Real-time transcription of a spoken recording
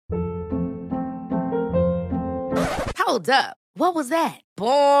Hold up. What was that?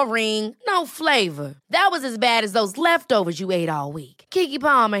 Boring. No flavor. That was as bad as those leftovers you ate all week. Keke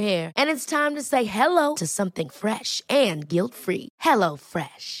Palmer here, and it's time to say hello to something fresh and guilt-free. Hello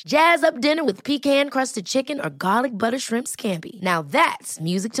Fresh. Jazz up dinner with pecan-crusted chicken or garlic butter shrimp scampi. Now that's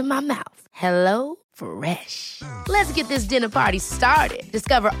music to my mouth. Hello Fresh. Let's get this dinner party started.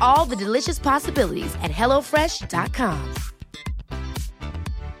 Discover all the delicious possibilities at hellofresh.com.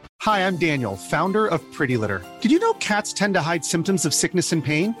 Hi, I'm Daniel, founder of Pretty Litter. Did you know cats tend to hide symptoms of sickness and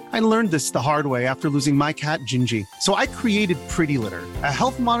pain? I learned this the hard way after losing my cat, Gingy. So I created Pretty Litter, a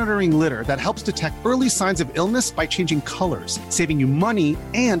health monitoring litter that helps detect early signs of illness by changing colors, saving you money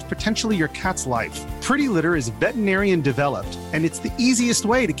and potentially your cat's life. Pretty Litter is veterinarian developed, and it's the easiest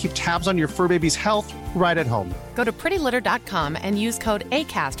way to keep tabs on your fur baby's health right at home. Go to prettylitter.com and use code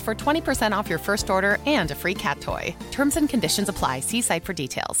ACAST for 20% off your first order and a free cat toy. Terms and conditions apply. See site for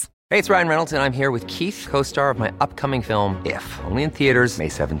details. Hey, it's Ryan Reynolds, and I'm here with Keith, co-star of my upcoming film, If, only in theaters May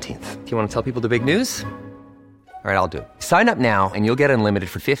 17th. Do you want to tell people the big news? All right, I'll do it. Sign up now and you'll get unlimited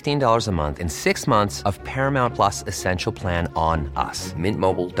for $15 a month and 6 months of Paramount Plus Essential Plan on us.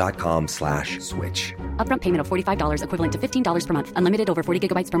 Mintmobile.com/switch. Upfront payment of $45 equivalent to $15 per month. Unlimited over 40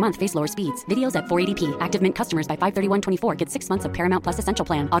 gigabytes per month. Face lower speeds. Videos at 480p. Active Mint customers by 531.24 get 6 months of Paramount Plus Essential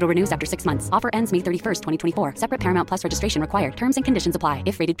Plan. Auto renews after 6 months. Offer ends May 31st, 2024. Separate Paramount Plus registration required. Terms and conditions apply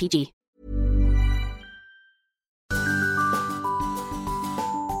if rated PG.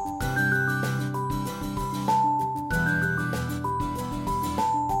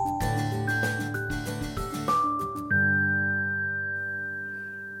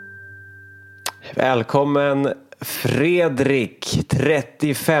 Välkommen Fredrik,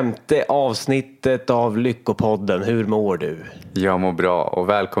 35:e avsnittet av Lyckopodden. Hur mår du? Jag mår bra, och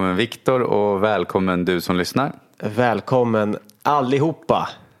välkommen Viktor, och välkommen du som lyssnar. Välkommen allihopa.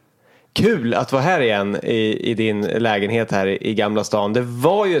 Kul att vara här igen i din lägenhet här i Gamla stan. Det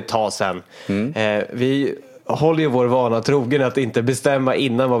var ju ett tag sedan. Vi håller ju vår vana trogen att inte bestämma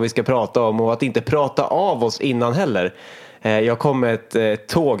innan vad vi ska prata om, och att inte prata av oss innan heller. Jag kom med ett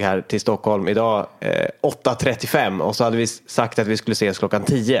tåg här till Stockholm idag 8:35, och så hade vi sagt att vi skulle ses klockan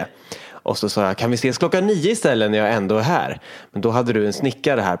 10. Och så sa jag, kan vi ses klockan 9 istället när jag ändå är här? Men då hade du en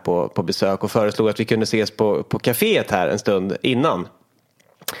snickare här på besök och föreslog att vi kunde ses på kaféet här en stund innan.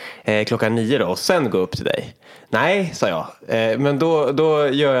 Klockan 9 då, och sen gå upp till dig. Nej, sa jag. Men då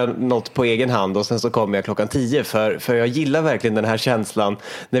gör jag något på egen hand, och sen så kommer jag klockan 10. För jag gillar verkligen den här känslan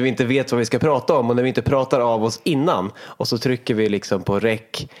när vi inte vet vad vi ska prata om, och när vi inte pratar av oss innan. Och så trycker vi liksom på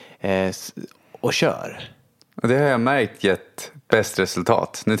räck och kör. Och det har jag märkt gett bäst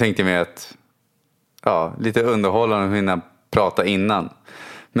resultat. Nu tänkte jag mig att lite underhållande att hinna prata innan.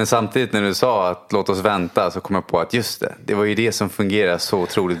 Men samtidigt när du sa att låt oss vänta, så kom jag på att just det var ju det som fungerar så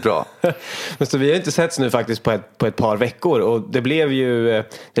otroligt bra. Men så vi har inte setts nu faktiskt på ett par veckor, och det blev ju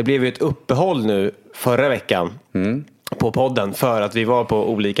ett uppehåll nu förra veckan på podden för att vi var på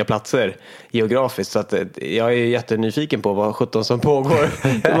olika platser geografiskt. Så att jag är jättenyfiken på vad 17 som pågår.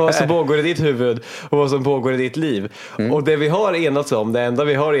 Vad som pågår i ditt huvud och vad som pågår i ditt liv. Och det enda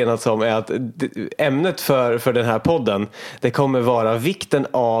vi har enats om är att ämnet för den här podden, det kommer vara vikten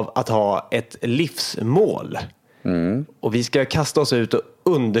av att ha ett livsmål. Och vi ska kasta oss ut och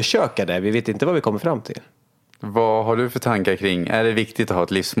undersöka det. Vi vet inte vad vi kommer fram till. Vad har du för tankar kring? Är det viktigt att ha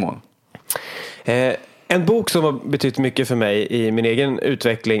ett livsmål? En bok som har betytt mycket för mig i min egen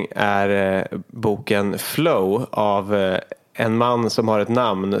utveckling är boken Flow av en man som har ett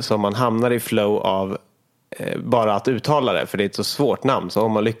namn som man hamnar i flow av bara att uttala det, för det är ett så svårt namn, så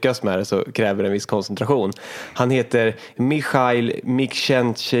om man lyckas med det så kräver det en viss koncentration. Han heter Mikhail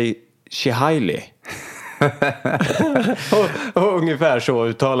Csikszentmihalyi. och ungefär så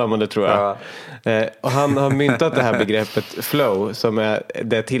uttalar man det, tror jag. Ja. Och han har myntat det här begreppet flow, som är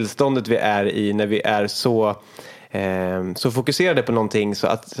det tillståndet vi är i när vi är så fokuserade på någonting så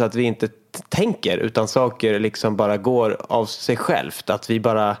att vi inte tänker, utan saker liksom bara går av sig självt, att vi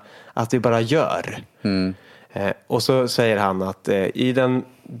bara gör. Och så säger han att i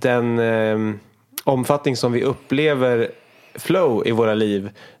den omfattning som vi upplever flow i våra liv,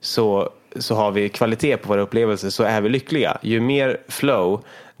 så har vi kvalitet på våra upplevelser, så är vi lyckliga. Ju mer flow,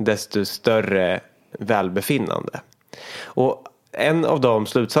 desto större välbefinnande. Och en av de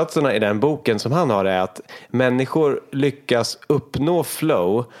slutsatserna i den boken som han har är att människor lyckas uppnå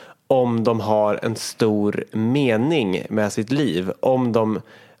flow om de har en stor mening med sitt liv. Om de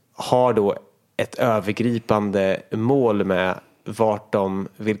har då ett övergripande mål med vart de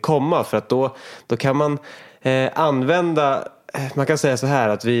vill komma. För att då kan man använda man kan säga så här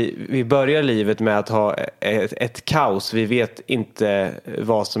att vi börjar livet med att ha ett kaos. Vi vet inte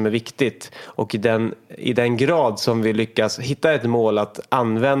vad som är viktigt. Och i den grad som vi lyckas hitta ett mål att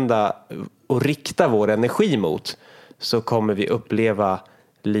använda och rikta vår energi mot, så kommer vi uppleva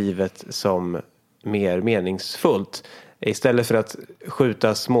livet som mer meningsfullt. Istället för att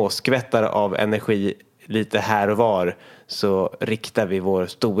skjuta små skvättar av energi lite här och var, så riktar vi vår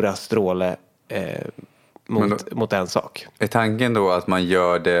stora stråle mot en sak. Är tanken då att man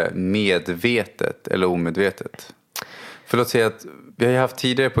gör det medvetet eller omedvetet? För låt säga att vi har ju haft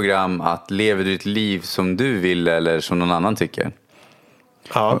tidigare program att lever du ditt liv som du vill eller som någon annan tycker.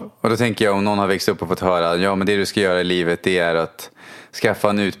 Ja. Och då tänker jag, om någon har växt upp och fått höra, ja men det du ska göra i livet, det är att skaffa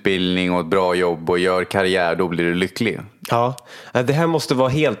en utbildning och ett bra jobb och gör karriär, då blir du lycklig. Ja, det här måste vara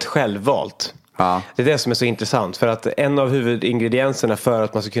helt självvalt. Ja. Det är det som är så intressant, för att en av huvudingredienserna för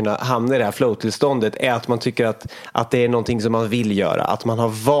att man ska kunna hamna i det här flow-tillståndet är att man tycker att det är någonting som man vill göra, att man har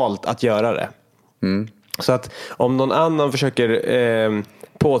valt att göra det. Så att om någon annan försöker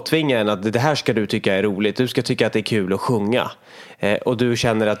påtvinga en att det här ska du tycka är roligt, du ska tycka att det är kul att sjunga, och du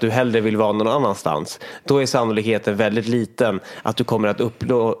känner att du hellre vill vara någon annanstans, då är sannolikheten väldigt liten att du kommer att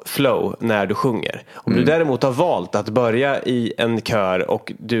uppnå flow när du sjunger. Om du däremot har valt att börja i en kör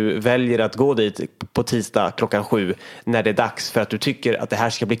och du väljer att gå dit på tisdag 7:00 när det är dags för att du tycker att det här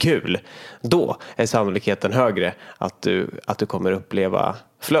ska bli kul, då är sannolikheten högre att du kommer uppleva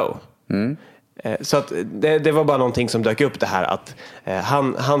flow. Så att det var bara någonting som dök upp, det här att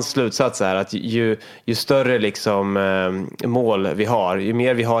hans slutsats är att ju större liksom mål vi har, ju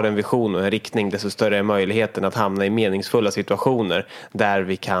mer vi har en vision och en riktning, desto större är möjligheten att hamna i meningsfulla situationer där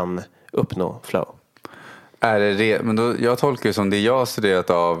vi kan uppnå flow. Men då, jag tolkar det som det jag har studerat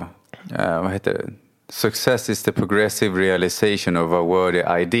av vad heter det? Success is the progressive realization of a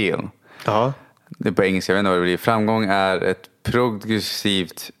worthy ideal. Ja. Det är på engelska, jag vet inte vad det blir. Framgång är ett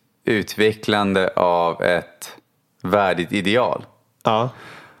progressivt utvecklande av ett värdigt ideal. Ja.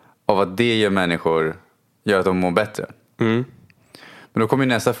 Av att det gör att de mår bättre. Men då kommer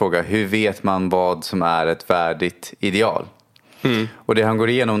nästa fråga. Hur vet man vad som är ett värdigt ideal? Och det han går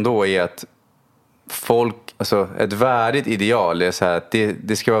igenom då är att ett värdigt ideal är så här att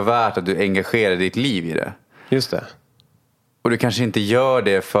det ska vara värt att du engagerar ditt liv i det. Just det. Och du kanske inte gör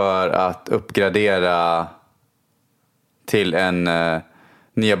det för att uppgradera till en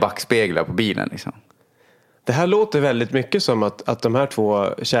nya backspeglar på bilen liksom. Det här låter väldigt mycket som att de här två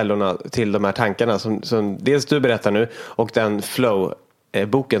källorna till de här tankarna som dels du berättar nu och den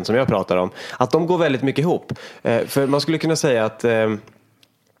flow-boken som jag pratar om, att de går väldigt mycket ihop. För man skulle kunna säga att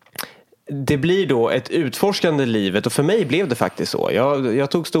det blir då ett utforskande livet, och för mig blev det faktiskt så.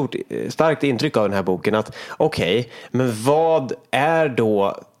 Jag tog starkt intryck av den här boken att okej, men vad är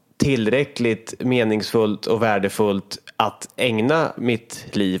då tillräckligt meningsfullt och värdefullt att ägna mitt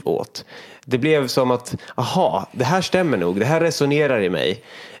liv åt? Det blev som att, det här stämmer nog, det här resonerar i mig.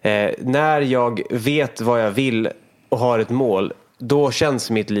 När jag vet vad jag vill och har ett mål, då känns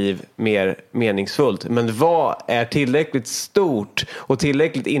mitt liv mer meningsfullt. Men vad är tillräckligt stort och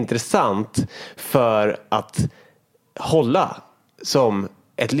tillräckligt intressant för att hålla som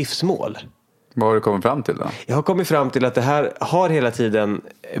ett livsmål? Vad har du kommit fram till då? Jag har kommit fram till att det här har hela tiden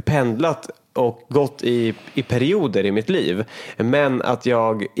pendlat och gått i perioder i mitt liv. Men att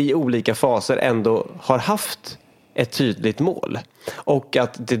jag i olika faser ändå har haft ett tydligt mål. Och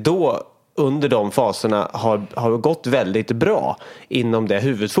att det då under de faserna har gått väldigt bra inom det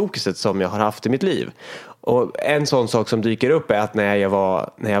huvudfokuset som jag har haft i mitt liv. Och en sån sak som dyker upp är att när jag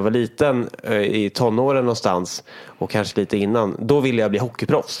var liten, i tonåren någonstans och kanske lite innan, då ville jag bli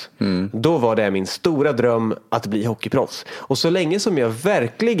hockeyproffs. Då var det min stora dröm att bli hockeyproffs. Och så länge som jag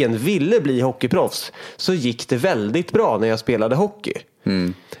verkligen ville bli hockeyproffs så gick det väldigt bra när jag spelade hockey.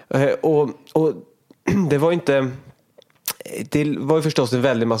 Och det var inte... Det var ju förstås en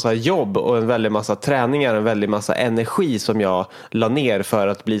väldig massa jobb och en väldig massa träningar, en väldig massa energi som jag la ner för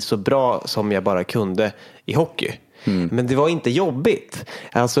att bli så bra som jag bara kunde i hockey. Men det var inte jobbigt.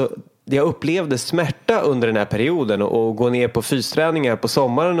 Alltså, jag upplevde smärta under den här perioden och gå ner på fysträningar på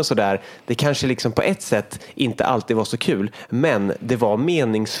sommaren och sådär. Det kanske liksom på ett sätt inte alltid var så kul, men det var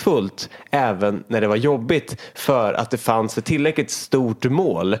meningsfullt även när det var jobbigt, för att det fanns ett tillräckligt stort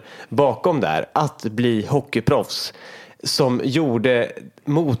mål bakom där, att bli hockeyproffs, som gjorde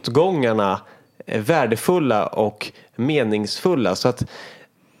motgångarna värdefulla och meningsfulla. Så att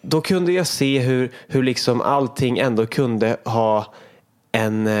då kunde jag se hur liksom allting ändå kunde ha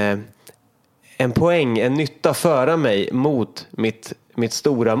en poäng, en nytta föra mig mot mitt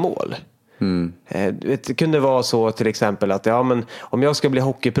stora mål. Det kunde vara så till exempel att men om jag ska bli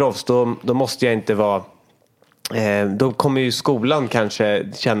hockeyproffs, då måste jag inte vara då kommer ju skolan kanske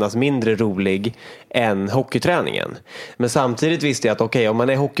kännas mindre rolig än hockeyträningen. Men samtidigt visste jag att okej, om man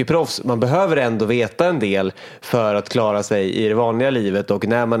är hockeyproffs, man behöver ändå veta en del för att klara sig i det vanliga livet, och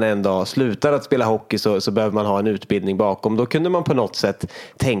när man ändå slutar att spela hockey så behöver man ha en utbildning bakom. Då kunde man på något sätt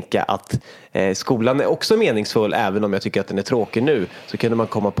tänka att skolan är också meningsfull, även om jag tycker att den är tråkig nu, så kunde man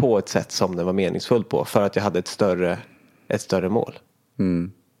komma på ett sätt som den var meningsfull på, för att jag hade ett större mål.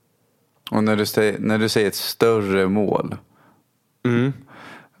 Mm. Och när du säger ett större mål,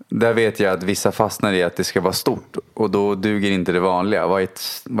 där vet jag att vissa fastnar i att det ska vara stort, och då duger inte det vanliga.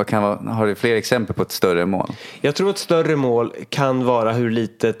 Har du fler exempel på ett större mål? Jag tror att ett större mål kan vara hur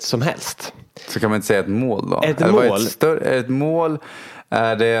litet som helst. Så kan man inte säga ett mål då? Ett mål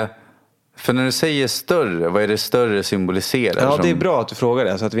är det... För när du säger större, vad är det större symboliserar? Ja, det är bra att du frågar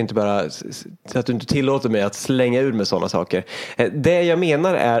det, så att du inte tillåter mig att slänga ur med sådana saker. Det jag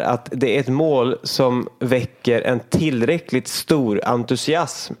menar är att det är ett mål som väcker en tillräckligt stor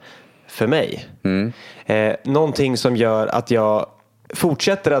entusiasm för mig. Någonting som gör att jag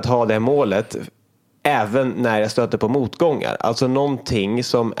fortsätter att ha det målet även när jag stöter på motgångar. Alltså någonting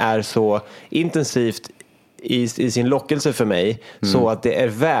som är så intensivt i sin lockelse för mig, så att det är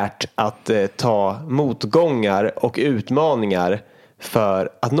värt att ta motgångar och utmaningar för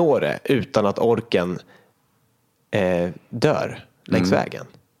att nå det, utan att orken dör längs vägen.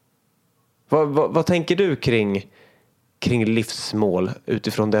 Vad tänker du kring livsmål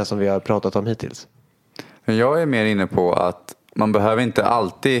utifrån det som vi har pratat om hittills? Jag är mer inne på att man behöver inte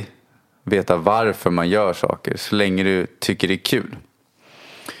alltid veta varför man gör saker, så länge du tycker det är kul.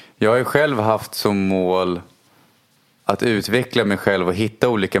 Jag har ju själv haft som mål att utveckla mig själv och hitta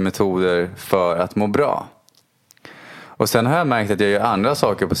olika metoder för att må bra. Och sen har jag märkt att jag gör andra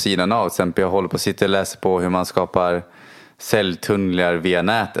saker på sidan av. Till exempel jag håller på att sitta och läsa på hur man skapar celltunnlar via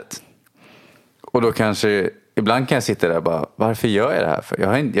nätet. Och då kanske, ibland kan jag sitta där och bara, varför gör jag det här? För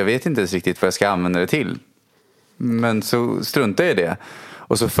jag vet inte ens riktigt vad jag ska använda det till. Men så struntar jag i det.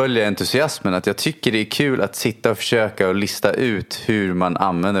 Och så följer jag entusiasmen, att jag tycker det är kul att sitta och försöka och lista ut hur man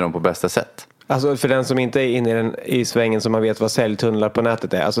använder dem på bästa sätt. Alltså för den som inte är inne i svängen, som man vet vad säljtunnlar på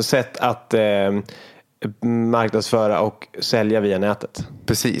nätet är. Alltså sätt att marknadsföra och sälja via nätet.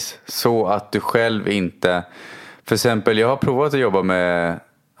 Precis, så att du själv inte... För exempel, jag har provat att jobba med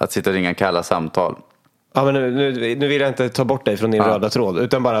att sitta och ringa kalla samtal. Ja, men nu vill jag inte ta bort dig från din röda tråd,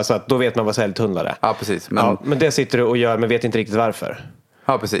 utan bara så att då vet man vad säljtunnlar är. Ja, precis. Men det sitter du och gör, men vet inte riktigt varför.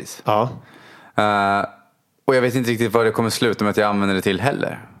 Ja, precis. Ja. Och jag vet inte riktigt vad det kommer sluta med att jag använder det till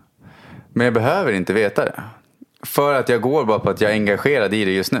heller. Men jag behöver inte veta det. För att jag går bara på att jag är engagerad i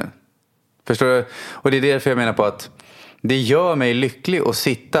det just nu. Förstår du? Och det är därför jag menar på att det gör mig lycklig att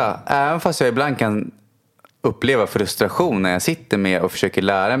sitta, även fast jag ibland kan uppleva frustration när jag sitter med och försöker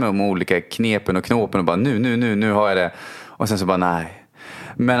lära mig om olika knepen och knåpen och bara nu har jag det. Och sen så bara nej.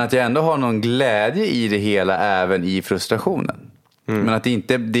 Men att jag ändå har någon glädje i det hela, även i frustrationen. Men att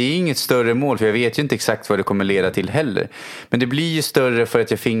det är inget större mål, för jag vet ju inte exakt vad det kommer leda till heller. Men det blir ju större för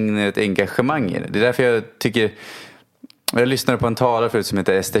att jag finner ett engagemang i det. Det är därför jag tycker... Jag lyssnade på en talare förut som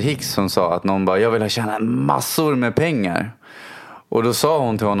heter Esther Hicks, som sa att någon bara, jag vill ha tjäna massor med pengar. Och då sa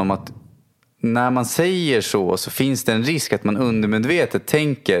hon till honom att när man säger så finns det en risk att man undermedvetet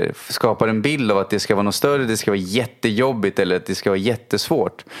skapar en bild av att det ska vara något större, det ska vara jättejobbigt eller att det ska vara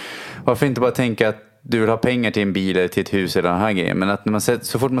jättesvårt. Varför inte bara tänka att du vill ha pengar till en bil eller till ett hus eller den här grejen. Men att när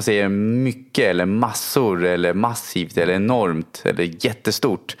så fort man säger mycket eller massor eller massivt eller enormt eller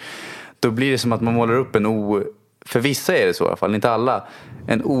jättestort, då blir det som att man målar upp för vissa är det så i alla fall, inte alla,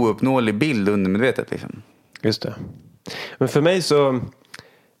 en ouppnåelig bild undermedvetet liksom. Just det. Men för mig så,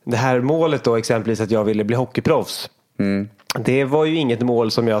 det här målet då, exempelvis att jag ville bli hockeyproffs, det var ju inget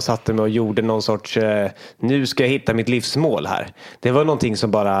mål som jag satte mig och gjorde någon sorts nu ska jag hitta mitt livsmål här. Det var någonting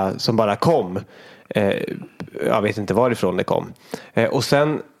som bara kom. Jag vet inte varifrån det kom. Och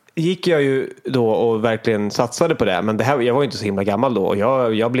sen gick jag ju då och verkligen satsade på det. Men jag var ju inte så himla gammal då. Och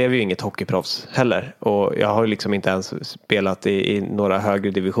jag blev ju inget hockeyproffs heller. Och jag har liksom inte ens spelat i några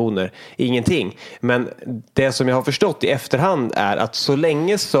högre divisioner. Ingenting. Men det som jag har förstått i efterhand är att så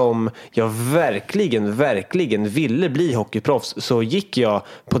länge som jag verkligen ville bli hockeyproffs, så gick jag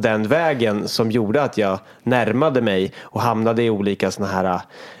på den vägen som gjorde att jag närmade mig och hamnade i olika såna här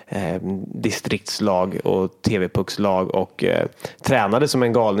distriktslag och TV-puckslag och tränade som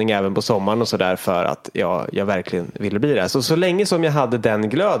en galning även på sommaren och sådär, för att jag verkligen ville bli det. Så länge som jag hade den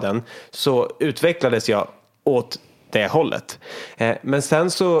glöden så utvecklades jag åt det hållet. Men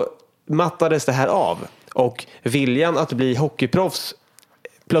sen så mattades det här av, och viljan att bli hockeyproffs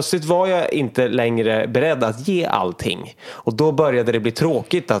plötsligt var jag inte längre beredd att ge allting. Och då började det bli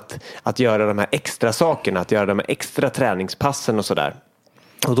tråkigt att göra de här extra sakerna, att göra de här extra träningspassen och sådär.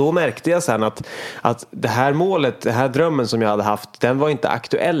 Och då märkte jag sen att det här målet, det här drömmen som jag hade haft, den var inte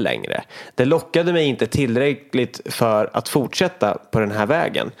aktuell längre. Det lockade mig inte tillräckligt för att fortsätta på den här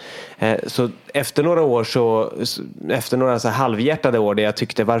vägen. Så efter några år efter några så halvhjärtade år där jag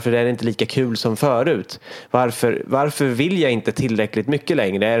tyckte, varför är det inte lika kul som förut? Varför vill jag inte tillräckligt mycket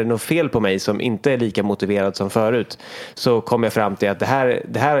längre? Är det något fel på mig som inte är lika motiverad som förut? Så kom jag fram till att det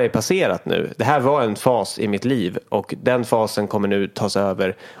här är passerat nu. Det här var en fas i mitt liv och den fasen kommer nu tas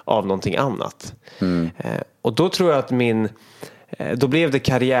över av någonting annat. Och då tror jag att då blev det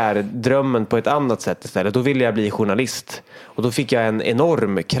karriärdrömmen på ett annat sätt istället. Då ville jag bli journalist. Och då fick jag en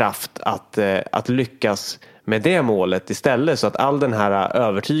enorm kraft att lyckas med det målet istället. Så att all den här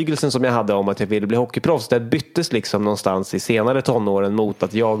övertygelsen som jag hade om att jag ville bli hockeyproffs, det byttes liksom någonstans i senare tonåren mot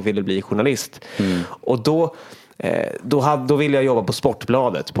att jag ville bli journalist. Och då ville jag jobba på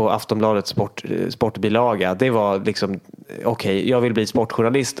Sportbladet, på Aftonbladets sportbilaga. Det var liksom, okej, jag vill bli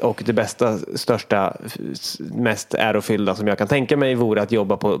sportjournalist och det bästa, största, mest ärofyllda som jag kan tänka mig vore att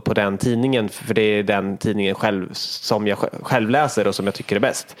jobba på den tidningen, för det är den tidningen som jag själv läser och som jag tycker är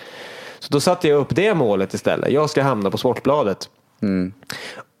bäst. Så då satte jag upp det målet istället. Jag ska hamna på Sportbladet.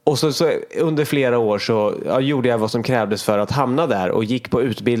 Och så under flera år så gjorde jag vad som krävdes för att hamna där och gick på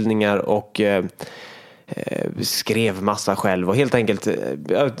utbildningar och skrev massa själv och helt enkelt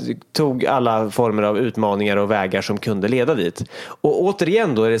tog alla former av utmaningar och vägar som kunde leda dit. Och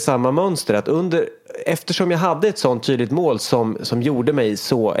återigen då är det samma mönster att eftersom jag hade ett sånt tydligt mål som gjorde mig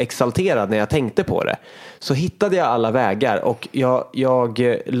så exalterad när jag tänkte på det, så hittade jag alla vägar och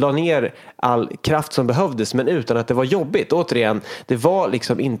jag la ner all kraft som behövdes, men utan att det var jobbigt. Återigen, det var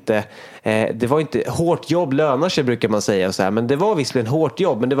liksom inte hårt jobb lönar sig, brukar man säga så här, men det var visserligen hårt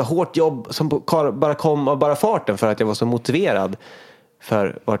jobb, men det var hårt jobb som bara kom av bara farten för att jag var så motiverad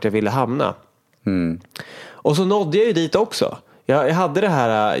för vart jag ville hamna. Och så nådde jag ju dit också. Jag hade det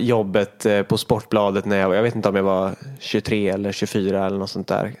här jobbet på Sportbladet när jag vet inte om jag var 23 eller 24 eller något sånt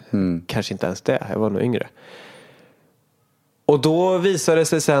där. Kanske inte ens det, jag var nog yngre. Och då visade det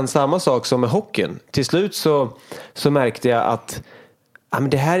sig sen samma sak som med hockeyn. Till slut så märkte jag att men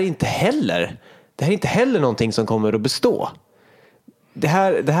det här är inte heller någonting som kommer att bestå. Det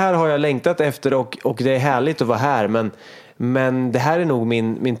här har jag längtat efter och det är härligt att vara här, men det här är nog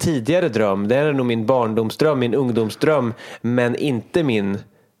min tidigare dröm. Det här är nog min barndomsdröm, min ungdomsdröm, men inte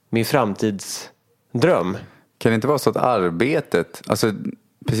min framtidsdröm. Kan det inte vara så att arbetet, alltså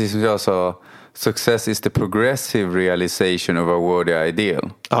precis som jag sa, success is the progressive realization of a worthy ideal.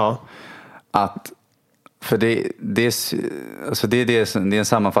 Ja. För det är en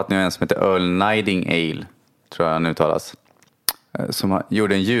sammanfattning av en som heter Earl Nightingale, tror jag han uttalas, som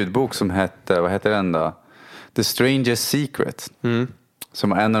gjorde en ljudbok som hette, vad heter den då? The Strangest Secret. Som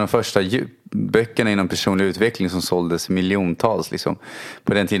var en av de första böckerna inom personlig utveckling som såldes miljontals liksom.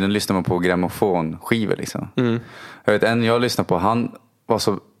 På den tiden lyssnade man på grammofonskivor liksom. Jag vet, en jag lyssnade på,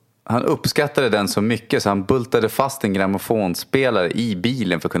 han uppskattade den så mycket så han bultade fast en grammofonspelare i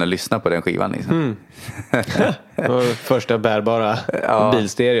bilen för att kunna lyssna på den skivan liksom. Första bärbara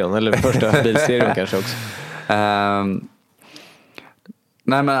bilstereon, eller första bilstereon kanske också.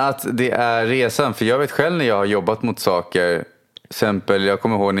 Nej, men att det är resan. För jag vet själv när jag har jobbat mot saker. Till exempel, jag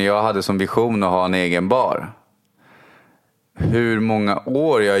kommer ihåg när jag hade som vision att ha en egen bar. Hur många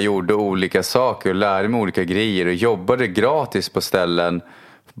år jag gjorde olika saker och lärde mig olika grejer. Och jobbade gratis på ställen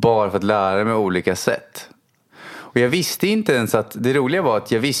bara för att lära mig olika sätt. Och jag visste inte ens att, det roliga var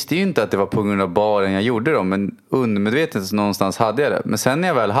att jag visste ju inte att det var på grund av baren jag gjorde dem. Men undermedvetet någonstans hade jag det. Men sen när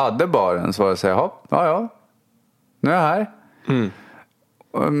jag väl hade baren så var det så här, ja, nu är jag här.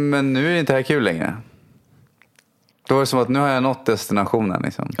 Men nu är det inte här kul längre. Då är det som att nu har jag nått destinationen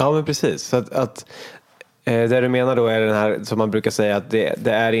liksom. Ja, men precis. Så att det du menar då är den här som man brukar säga att det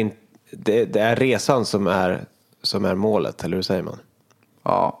är resan som är målet, eller hur säger man?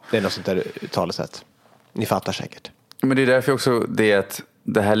 Ja. Det är något sånt där talesätt. Ni fattar säkert. Men det är därför också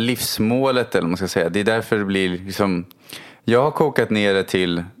det här livsmålet, eller man ska säga, det är därför det blir liksom, jag har kokat ner det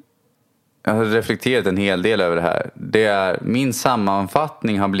till, jag har reflekterat en hel del över det här. Det är, min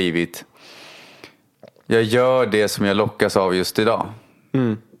sammanfattning har blivit, jag gör det som jag lockas av just idag.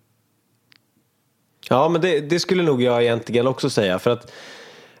 Ja, men det skulle nog jag egentligen också säga. För att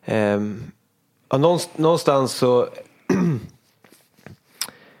någonstans så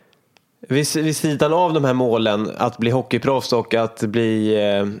vid sidan av de här målen, att bli hockeyproffs och att bli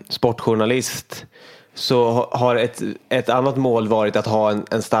sportjournalist, så har ett annat mål varit att ha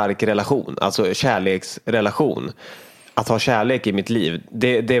en stark relation, alltså kärleksrelation. att ha kärlek i mitt liv,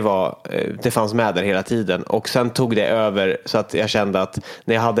 det fanns med där hela tiden. Och sen tog det över så att jag kände att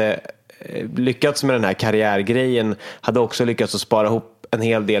när jag hade lyckats med den här karriärgrejen, hade också lyckats att spara ihop en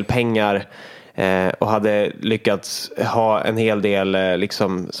hel del pengar och hade lyckats ha en hel del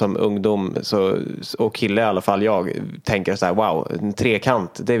liksom, som ungdom och kille i alla fall, jag tänker så här: wow, en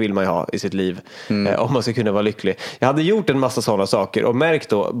trekant, det vill man ju ha i sitt liv om man ska kunna vara lycklig. Jag hade gjort en massa sådana saker och märkt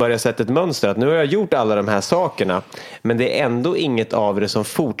då, börjat sätta ett mönster att nu har jag gjort alla de här sakerna, men det är ändå inget av det som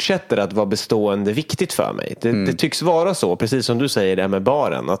fortsätter att vara bestående viktigt för mig. Det tycks vara så, precis som du säger det med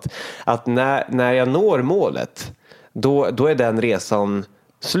baren, att när jag når målet, då är den resan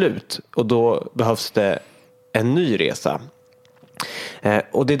slut och då behövs det en ny resa.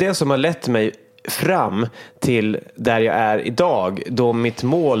 Och det är det som har lett mig fram till där jag är idag, då mitt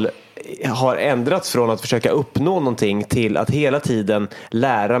mål har ändrats från att försöka uppnå någonting till att hela tiden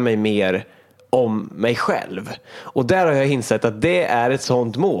lära mig mer om mig själv. Och där har jag insett att det är ett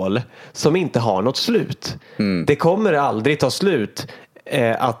sånt mål som inte har något slut. Det kommer aldrig ta slut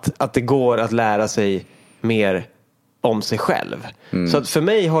att det går att lära sig mer om sig själv. Så att för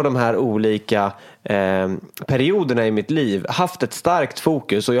mig har de här olika perioderna i mitt liv haft ett starkt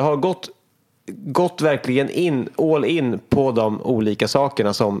fokus, och jag har gått verkligen all in på de olika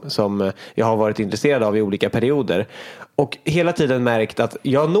sakerna som jag har varit intresserad av i olika perioder, och hela tiden märkt att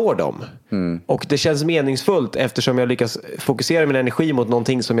jag når dem. Och det känns meningsfullt eftersom jag lyckas fokusera min energi mot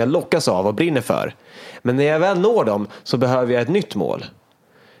någonting som jag lockas av och brinner för. Men när jag väl når dem så behöver jag ett nytt mål.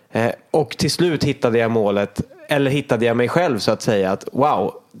 Och till slut hittade jag målet, eller hittade jag mig själv så att säga, att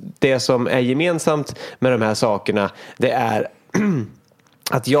wow, det som är gemensamt med de här sakerna, det är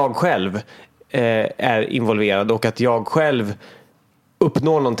att jag själv är involverad och att jag själv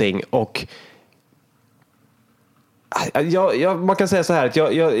uppnår någonting. Och man kan säga så här att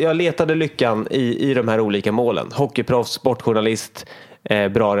jag letade lyckan i de här olika målen: hockeyproffs, sportjournalist,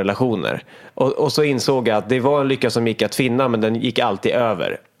 bra relationer. Och så insåg jag att det var en lycka som gick att finna, men den gick alltid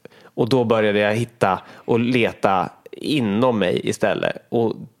över. Och då började jag hitta och leta inom mig istället.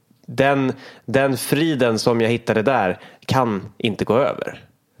 Och den friden som jag hittade där kan inte gå över.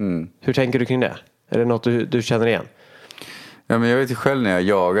 Hur tänker du kring det? Är det något du känner igen? Ja, men jag vet ju själv när jag har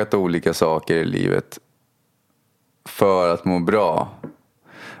jagat olika saker i livet för att må bra.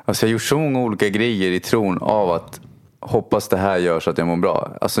 Alltså jag har gjort så många olika grejer i tron av att hoppas det här gör så att jag mår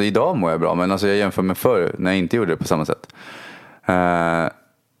bra. Alltså idag mår jag bra, men alltså jag jämför med förr när jag inte gjorde det på samma sätt.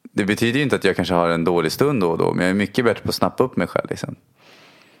 Det betyder ju inte att jag kanske har en dålig stund då och då, men jag är mycket bättre på att snappa upp mig själv liksom.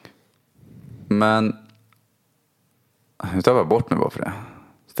 Men nu tar jag bort mig bara för det.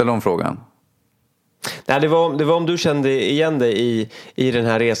 Ställ om frågan. Nej, det var om du kände igen dig i den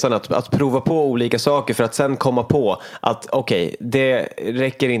här resan, att prova på olika saker för att sen komma på att okej, det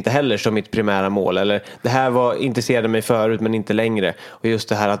räcker inte heller som mitt primära mål, eller det här intresserade mig förut men inte längre. Och just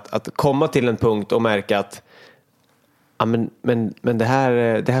det här att komma till en punkt och märka att ja, men det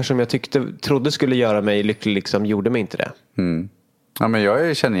här som jag trodde skulle göra mig lycklig liksom gjorde mig inte det. Ja, men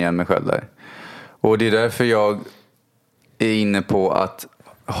jag känner igen mig själv där. Och det är därför jag är inne på att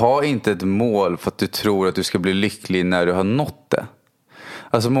ha inte ett mål för att du tror att du ska bli lycklig när du har nått det.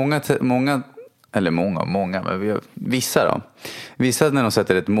 Alltså vissa när de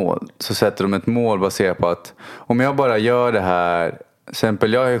sätter ett mål, så sätter de ett mål baserat på att om jag bara gör det här, till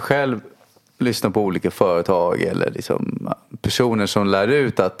exempel jag har själv lyssnat på olika företag eller liksom personer som lär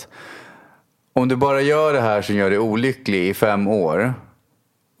ut att om du bara gör det här som gör dig olycklig i 5 år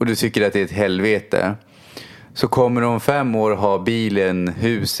och du tycker att det är ett helvete, så kommer du om 5 år ha bilen,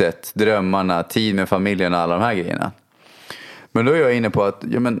 huset, drömmarna, tid med familjen och alla de här grejerna. Men då är jag inne på att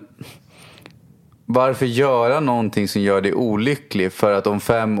varför göra någonting som gör dig olycklig för att om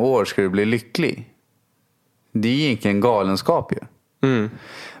 5 år ska du bli lycklig? Det är egentligen galenskap ju.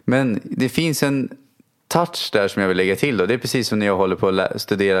 Men det finns en touch där som jag vill lägga till då. Det är precis som när jag håller på att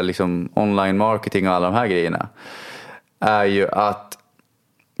studera liksom online marketing och alla de här grejerna. Är ju att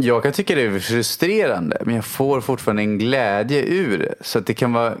jag kan tycka det är frustrerande, men jag får fortfarande en glädje ur det. Så att det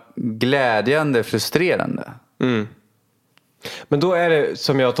kan vara glädjande frustrerande. Men då är det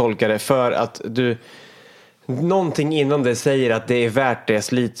som jag tolkar det, för att någonting inom det säger att det är värt det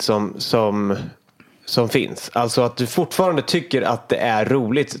slit som finns. Alltså att du fortfarande tycker att det är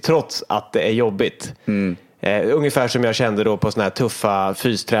roligt trots att det är jobbigt. Ungefär som jag kände då på såna här tuffa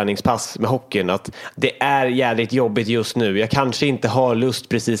fysträningspass med hockeyn, att det är jävligt jobbigt just nu. Jag kanske inte har lust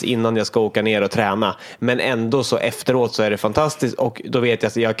precis innan jag ska åka ner och träna, men ändå så efteråt så är det fantastiskt, och då vet jag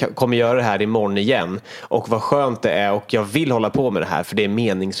att jag kommer göra det här imorgon igen, och vad skönt det är, och jag vill hålla på med det här för det är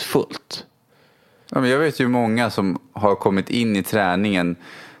meningsfullt. Ja, men jag vet ju många som har kommit in i träningen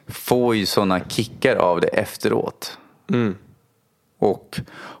får ju såna kickar av det efteråt.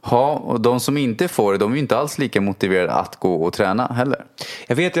 Och de som inte får det, de är ju inte alls lika motiverade att gå och träna heller.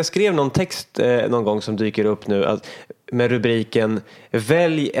 Jag skrev någon text någon gång som dyker upp nu med rubriken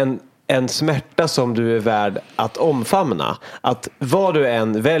välj en smärta som du är värd att omfamna. Att vad du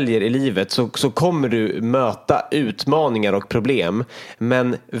än väljer i livet så kommer du möta utmaningar och problem.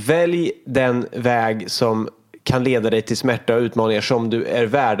 Men välj den väg som kan leda dig till smärta och utmaningar som du är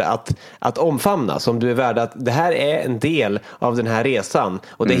värd att omfamna. Som du är värd att det här är en del av den här resan.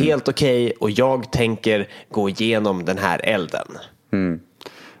 Och det är helt okej, och jag tänker gå igenom den här elden.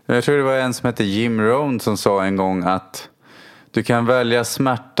 Jag tror det var en som hette Jim Rohn som sa en gång att du kan välja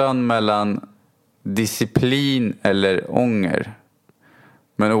smärtan mellan disciplin eller ånger.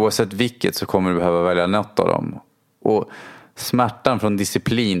 Men oavsett vilket så kommer du behöva välja något av dem. Och smärtan från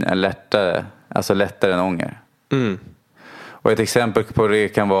disciplin är lättare än ånger. Och ett exempel på det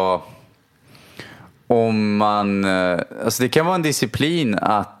kan vara om man... Alltså det kan vara en disciplin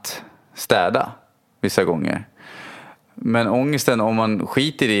att städa vissa gånger. Men ångesten om man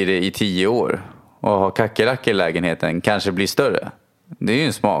skiter i det i 10 år och har kackerlackor i lägenheten kanske blir större. Det är ju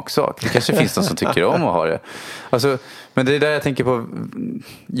en smaksak. Det kanske finns någon som tycker om att ha det. Alltså, men det är där jag tänker på.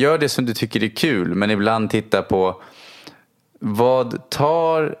 Gör det som du tycker är kul, men ibland titta på vad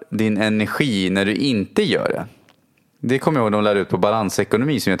tar din energi när du inte gör det. Det kommer jag ihåg de lär ut på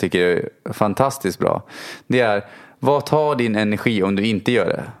balansekonomi som jag tycker är fantastiskt bra. Det är, vad tar din energi om du inte gör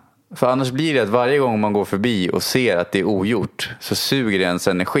det? För annars blir det att varje gång man går förbi och ser att det är ogjort så suger det ens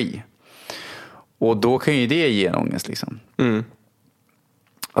energi. Och då kan ju det ge en ångest liksom.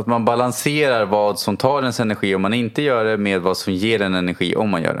 Att man balanserar vad som tar ens energi om man inte gör det med vad som ger en energi om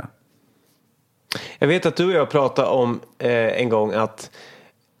man gör det. Jag vet att du och jag pratade om en gång att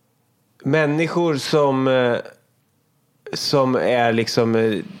människor som är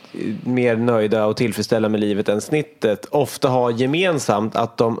liksom mer nöjda och tillfredsställda med livet än snittet ofta har gemensamt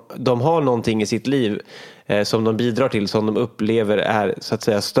att de har någonting i sitt liv som de bidrar till, som de upplever är så att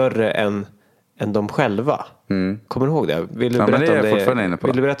säga större än de själva. Kommer du ihåg det? Vill du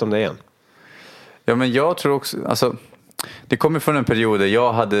berätta om det igen? Ja, men jag tror också, alltså, det kommer från en period där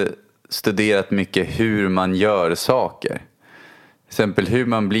jag hade studerat mycket hur man gör saker. Till exempel hur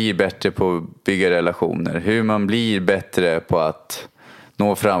man blir bättre på att bygga relationer. Hur man blir bättre på att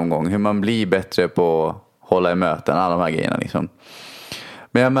nå framgång. Hur man blir bättre på att hålla i möten. Alla de här grejerna liksom.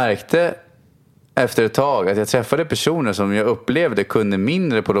 Men jag märkte efter ett tag att jag träffade personer som jag upplevde kunde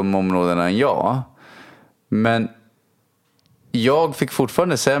mindre på de områdena än jag. Men jag fick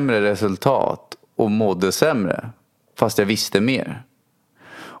fortfarande sämre resultat och mådde sämre. Fast jag visste mer.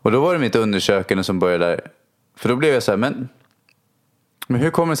 Och då var det mitt undersökande som började där. För då blev jag så här, men hur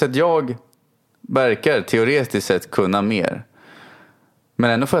kommer det sig att jag verkar teoretiskt sett kunna mer?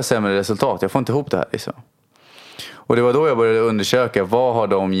 Men ändå får jag sämre resultat. Jag får inte ihop det här liksom. Och det var då jag började undersöka vad har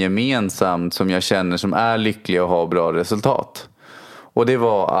de gemensamt som jag känner som är lyckliga och har bra resultat. Och det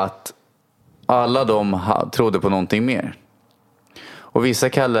var att alla de trodde på någonting mer. Och vissa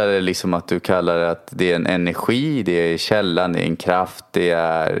kallar det liksom att du kallar det att det är en energi, det är källan, det är en kraft, det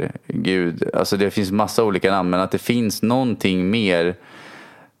är Gud. Alltså det finns massa olika namn, men att det finns någonting mer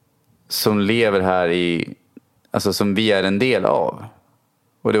som lever här i, alltså som vi är en del av.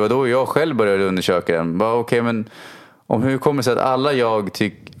 Och det var då jag själv började undersöka den. Okej, men hur kommer det sig att alla jag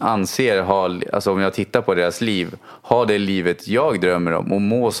anser har, alltså om jag tittar på deras liv, har det livet jag drömmer om och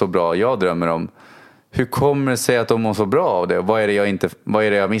mår så bra jag drömmer om. Hur kommer det sig att de mår så bra av det? Vad är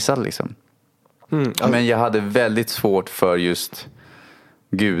det jag missat liksom? Men jag hade väldigt svårt för just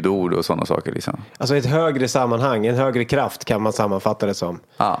gudord och sådana saker liksom. Alltså ett högre sammanhang, en högre kraft kan man sammanfatta det som.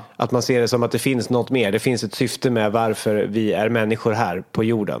 Att man ser det som att det finns något mer. Det finns ett syfte med varför vi är människor här på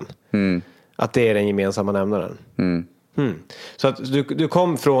jorden. Att det är den gemensamma nämnaren. Så att du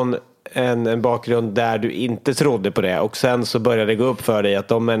kom från en bakgrund där du inte trodde på det, och sen så började det gå upp för dig att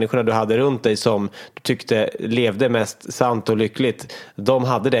de människorna du hade runt dig som du tyckte levde mest sant och lyckligt, de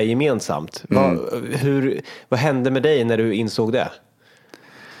hade det gemensamt. Vad hände med dig när du insåg det?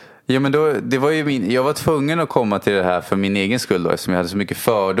 Ja, men då, det var ju jag var tvungen att komma till det här för min egen skull då, eftersom jag hade så mycket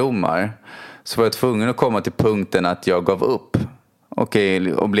fördomar. Så var jag tvungen att komma till punkten att jag gav upp.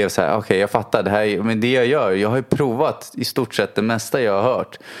 Och blev så här, jag fattar det här, men det jag har ju provat i stort sett det mesta jag har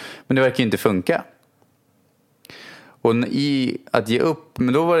hört, men det verkar ju inte funka. Och i att ge upp,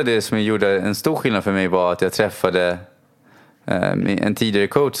 men då var det som jag gjorde en stor skillnad för mig, var att jag träffade en tidigare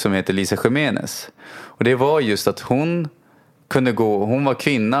coach som heter Lisa Jimenez. Och det var just att hon var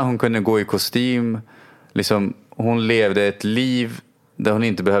kvinna, hon kunde gå i kostym, liksom, hon levde ett liv där hon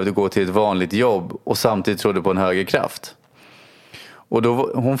inte behövde gå till ett vanligt jobb och samtidigt trodde på en högre kraft. Och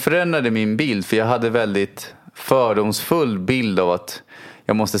då, hon förändrade min bild, för jag hade väldigt, fördomsfull bild av att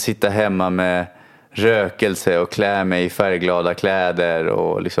jag måste sitta hemma med rökelse och klä mig i färgglada kläder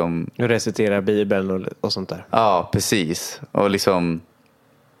och liksom... Och recitera Bibeln och sånt där. Ja, precis. Och liksom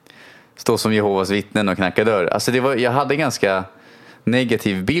stå som Jehovas vittnen och knacka dörr. Alltså jag hade ganska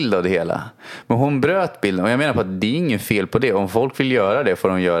negativ bild av det hela. Men hon bröt bilden, och jag menar på att det är ingen fel på det. Om folk vill göra det får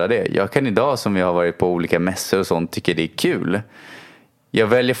de göra det. Jag kan idag, som jag har varit på olika mässor och sånt, tycker det är kul. Jag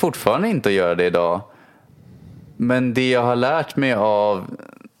väljer fortfarande inte att göra det idag. Men det jag har lärt mig av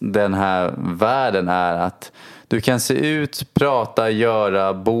den här världen är att du kan se ut, prata,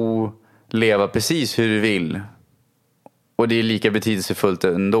 göra, bo, leva precis hur du vill. Och det är lika betydelsefullt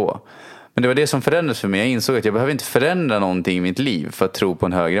ändå. Men det var det som förändrades för mig. Jag insåg att jag behöver inte förändra någonting i mitt liv för att tro på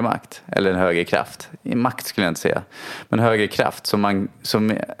en högre makt. Eller en högre kraft. I makt skulle jag inte säga. Men en högre kraft som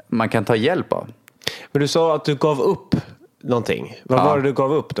man kan ta hjälp av. Men du sa att du gav upp någonting. Vad var det du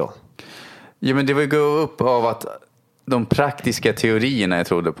gav upp då? Ja, men det var ju gav upp av att de praktiska teorierna jag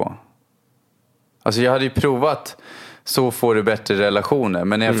trodde på. Alltså jag hade ju provat så får du bättre relationer.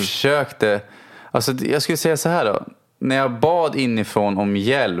 Men när jag försökte... Alltså jag skulle säga så här då. När jag bad inifrån om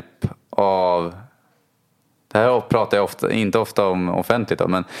hjälp av... Det här pratar jag inte ofta om offentligt då,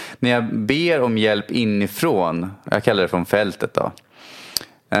 men när jag ber om hjälp inifrån, jag kallar det från fältet då,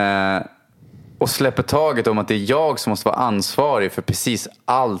 och släpper taget om att det är jag som måste vara ansvarig för precis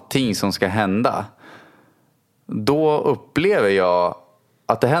allting som ska hända, då upplever jag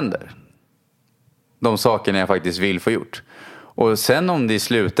att det händer. De sakerna jag faktiskt vill få gjort. Och sen om det i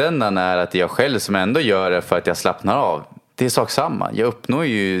slutändan är att jag själv som ändå gör det för att jag slappnar av, det är sak samma. Jag uppnår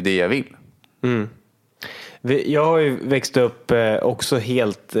ju det jag vill. Mm. Jag har ju växt upp också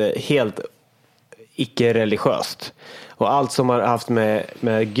helt icke-religiöst. Och allt som har haft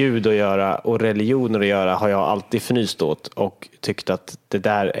med Gud att göra och religioner att göra har jag alltid fnyst åt. Och tyckt att det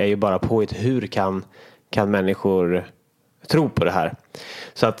där är ju bara påhitt. Hur kan människor tro på det här?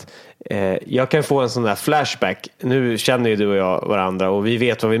 Så att jag kan få en sån där flashback. Nu känner ju du och jag varandra och vi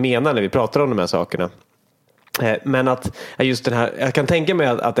vet vad vi menar när vi pratar om de här sakerna. Men att just den här, jag kan tänka mig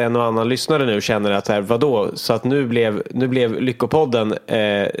att en och annan lyssnare nu känner att här, vadå? Så att nu blev Lyckopodden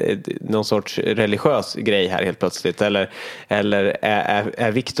någon sorts religiös grej här helt plötsligt. Eller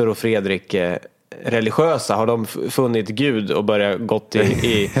är Viktor och Fredrik religiösa? Har de funnit Gud och börjat gått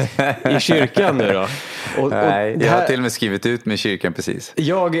i kyrkan nu då? Nej, jag har till och med skrivit ut med kyrkan precis.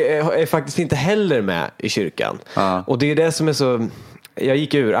 Jag är faktiskt inte heller med i kyrkan. Och det är det som är så... Jag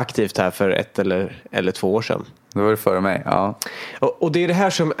gick ur aktivt här för 1 eller 2 år sedan. Då var det före mig, ja. Och det är det här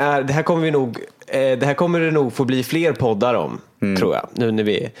som är... Det här kommer det nog få bli fler poddar om, tror jag. Nu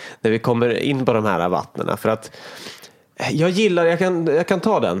när vi kommer in på de här vattnena. För att jag gillar... Jag kan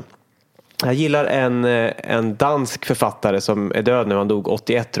ta den. Jag gillar en dansk författare som är död när han dog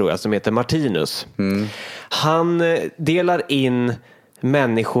 81 tror jag, som heter Martinus. Han delar in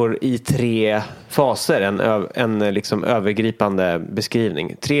människor i 3 faser, en liksom övergripande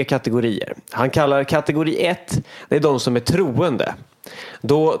beskrivning. 3 kategorier. Han kallar kategori 1, det är de som är troende.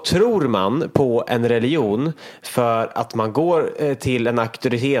 Då tror man på en religion för att man går till en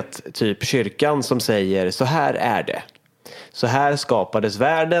auktoritet, typ kyrkan, som säger så här är det. Så här skapades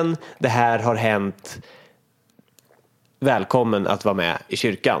världen, det här har hänt. Välkommen att vara med i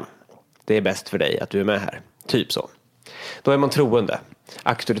kyrkan. Det är bäst för dig att du är med här. Typ så. Då är man troende.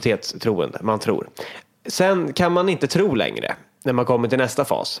 Auktoritetstroende. Man tror. Sen kan man inte tro längre när man kommer till nästa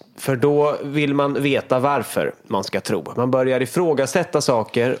fas. För då vill man veta varför man ska tro. Man börjar ifrågasätta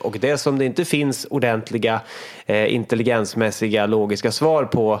saker, och det som det inte finns ordentliga intelligensmässiga logiska svar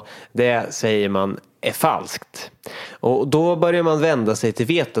på, det säger man är falskt. Och då börjar man vända sig till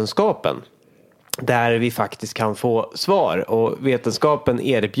vetenskapen, där vi faktiskt kan få svar, och vetenskapen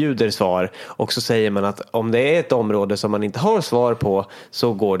erbjuder svar, och så säger man att om det är ett område som man inte har svar på,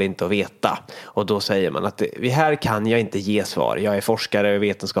 så går det inte att veta. Och då säger man att här kan jag inte ge svar. Jag är forskare och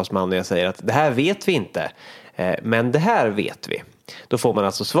vetenskapsman och jag säger att det här vet vi inte, men det här vet vi. Då får man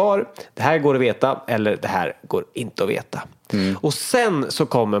alltså svar, det här går att veta eller det här går inte att veta. Och sen så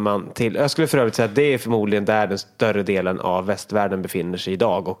kommer man till, jag skulle för övrigt säga att det är förmodligen där den större delen av västvärlden befinner sig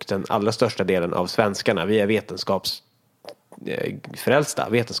idag, och den allra största delen av svenskarna. Vi är vetenskapsfrälsta,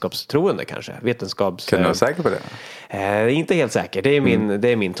 vetenskapstroende kanske. Kan du vara säker på det? Inte helt säker,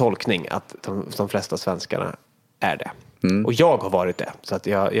 det är min tolkning att de flesta svenskarna är det. Och jag har varit det. Så att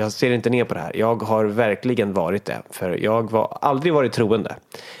jag ser inte ner på det här. Jag har verkligen varit det. För jag har aldrig varit troende.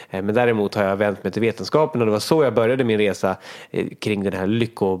 Men däremot har jag vänt mig till vetenskapen. Och det var så jag började min resa kring den här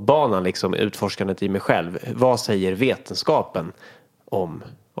lyckobanan. Liksom, utforskandet i mig själv. Vad säger vetenskapen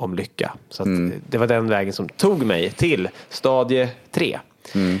om lycka? Så att det var den vägen som tog mig till stadie 3.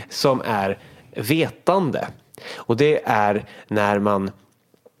 Som är vetande. Och det är när man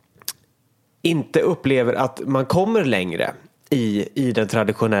inte upplever att man kommer längre i den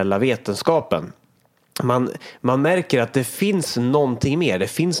traditionella vetenskapen. Man märker att det finns någonting mer. Det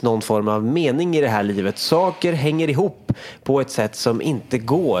finns någon form av mening i det här livet. Saker hänger ihop på ett sätt som inte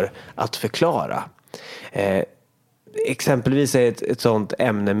går att förklara. Exempelvis är ett sånt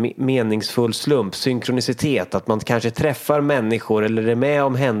ämne meningsfull slump, synkronicitet, att man kanske träffar människor eller är med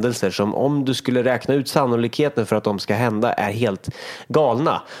om händelser som, om du skulle räkna ut sannolikheten för att de ska hända, är helt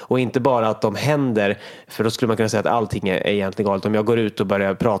galna. Och inte bara att de händer, för då skulle man kunna säga att allting är egentligen galet. Om jag går ut och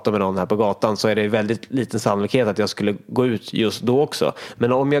börjar prata med någon här på gatan så är det väldigt liten sannolikhet att jag skulle gå ut just då också.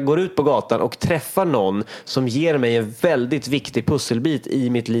 Men om jag går ut på gatan och träffar någon som ger mig en väldigt viktig pusselbit i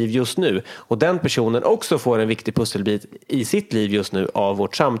mitt liv just nu, och den personen också får en viktig pusselbit i sitt liv just nu av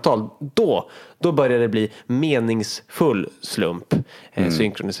vårt samtal, då börjar det bli meningsfull slump,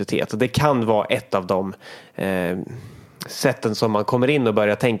 synkronicitet. Och det kan vara ett av de sätten som man kommer in och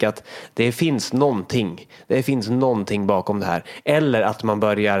börjar tänka att det finns någonting bakom det här. Eller att man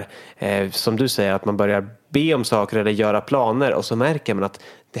börjar, som du säger, att man börjar be om saker eller göra planer, och så märker man att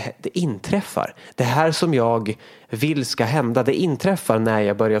det inträffar. Det här som jag vill ska hända, det inträffar när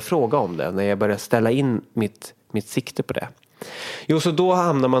jag börjar fråga om det, när jag börjar ställa in mitt sikte på det. Jo, så då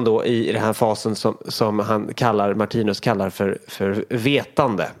hamnar man då i den här fasen som Martinus kallar för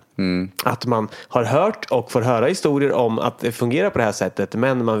vetande. Att man har hört och får höra historier om att det fungerar på det här sättet,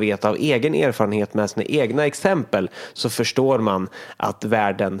 men man vet av egen erfarenhet med sina egna exempel, så förstår man att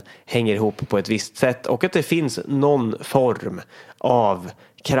världen hänger ihop på ett visst sätt och att det finns någon form av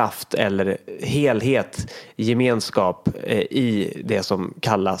kraft eller helhet, gemenskap i det som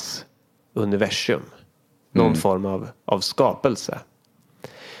kallas universum. Någon form av skapelse.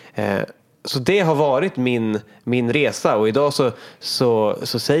 Så det har varit min resa, och idag så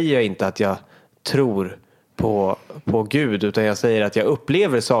säger jag inte att jag tror på Gud, utan jag säger att jag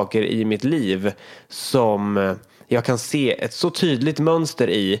upplever saker i mitt liv som jag kan se ett så tydligt mönster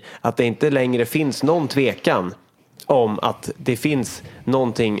i, att det inte längre finns någon tvekan om att det finns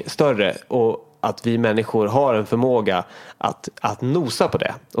någonting större, och att vi människor har en förmåga att nosa på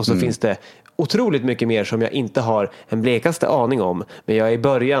det. Och så finns det otroligt mycket mer som jag inte har en blekaste aning om, men jag är i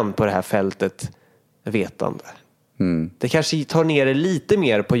början på det här fältet vetande. Det kanske tar ner det lite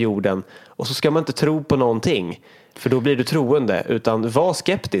mer på jorden, och så ska man inte tro på någonting, för då blir du troende, utan var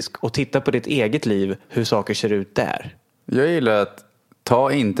skeptisk och titta på ditt eget liv, hur saker ser ut där. Jag gillar att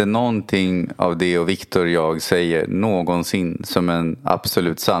ta inte någonting av det och Viktor jag säger någonsin som en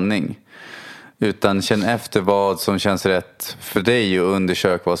absolut sanning. Utan känn efter vad som känns rätt för dig och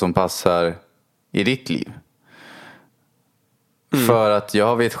undersök vad som passar i ditt liv. För att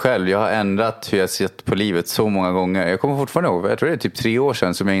jag vet själv, jag har ändrat hur jag sett på livet så många gånger. Jag kommer fortfarande ihåg, jag tror det är typ 3 år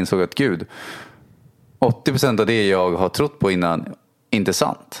sedan som jag insåg att Gud, 80% av det jag har trott på innan inte är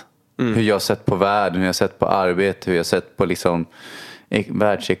sant. Hur jag har sett på världen, hur jag har sett på arbete, hur jag har sett på liksom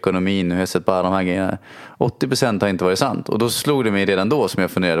världsekonomin, hur jag har sett på alla de här grejerna. 80% har inte varit sant. Och då slog det mig redan då, som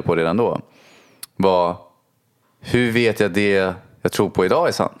jag funderade på redan då, var, hur vet jag det jag tror på idag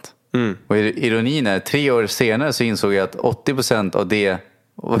är sant? Och ironin är, 3 år senare så insåg jag att 80% av det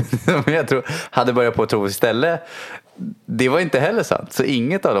som jag hade börjat på att tro istället, det var inte heller sant. Så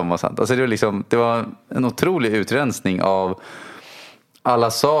inget av dem var sant. Alltså det var en otrolig utrensning av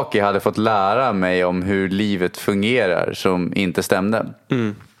alla saker jag hade fått lära mig om hur livet fungerar som inte stämde.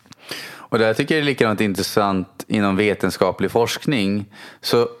 Och det här tycker jag är likadant intressant inom vetenskaplig forskning.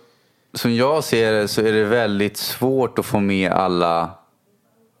 Så som jag ser det så är det väldigt svårt att få med alla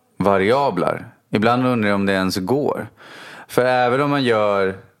variabler. Ibland undrar jag om det ens går. För även om man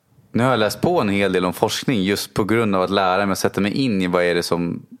gör... Nu har jag läst på en hel del om forskning just på grund av att lära mig att sätta mig in i vad är det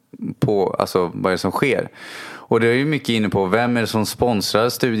som sker. Och det är ju mycket inne på vem är det som sponsrar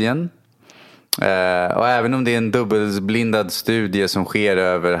studien. Och även om det är en dubbelblindad studie som sker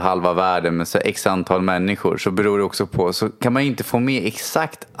över halva världen med så x antal människor, så beror det också på, så kan man inte få med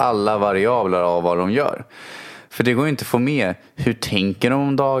exakt alla variabler av vad de gör. För det går inte att få med hur tänker de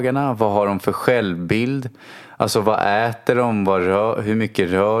om dagarna, vad har de för självbild, alltså vad äter de, hur mycket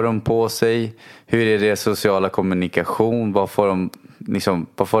rör de på sig, hur är deras sociala kommunikation, vad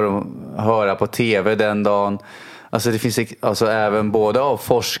får de höra på tv den dagen. Alltså det finns även både av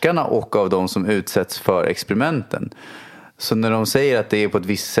forskarna och av de som utsätts för experimenten. Så när de säger att det är på ett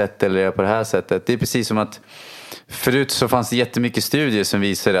visst sätt eller är på det här sättet, det är precis som att förut så fanns det jättemycket studier som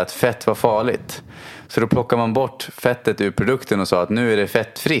visade att fett var farligt. Så då plockar man bort fettet ur produkten och sa att nu är det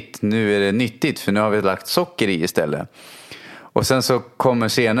fettfritt, nu är det nyttigt, för nu har vi lagt socker i istället. Och sen så kommer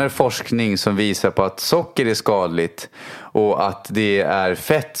senare forskning som visar på att socker är skadligt och att det är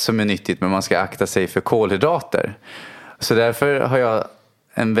fett som är nyttigt, men man ska akta sig för kolhydrater. Så därför har jag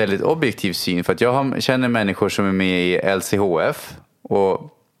en väldigt objektiv syn, för att jag känner människor som är med i LCHF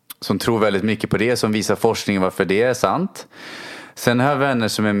och som tror väldigt mycket på det, som visar forskningen varför det är sant. Sen har jag vänner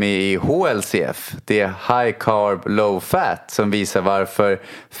som är med i HLCF, det är High Carb Low Fat, som visar varför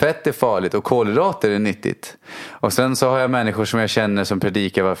fett är farligt och kolhydrater är nyttigt. Och sen så har jag människor som jag känner som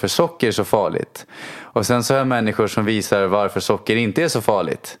predikar varför socker är så farligt. Och sen så har jag människor som visar varför socker inte är så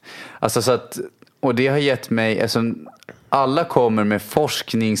farligt. Alltså så att, och det har gett mig, alltså, alla kommer med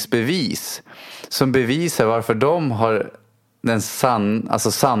forskningsbevis som bevisar varför de har den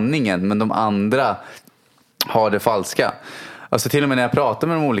sanningen, men de andra har det falska. Alltså till och med när jag pratar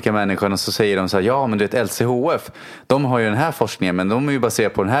med de olika människorna så säger de så här: ja men det är ett LCHF, de har ju den här forskningen, men de är ju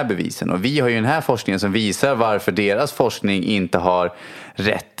baserade på den här bevisen, och vi har ju den här forskningen som visar varför deras forskning inte har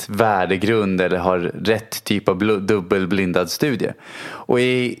rätt värdegrund eller har rätt typ av dubbelblindad studie. Och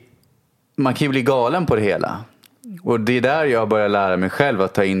man kan ju bli galen på det hela. Och det är där jag börjar lära mig själv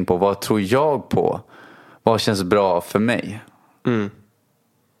att ta in på vad tror jag på, vad känns bra för mig.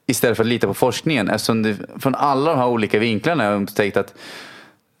 Istället för att lita på forskningen, eftersom det, från alla de här olika vinklarna har jag upptäckt att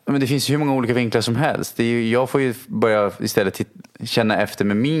men det finns ju hur många olika vinklar som helst. Jag får ju börja istället känna efter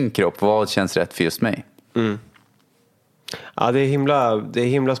med min kropp vad känns rätt för just mig. Ja, det är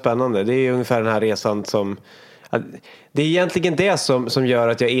himla spännande. Det är ungefär den här resan som... Det är egentligen det som gör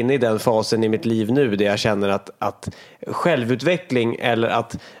att jag är inne i den fasen i mitt liv nu, där jag känner att självutveckling eller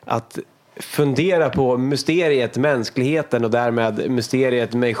att fundera på mysteriet mänskligheten och därmed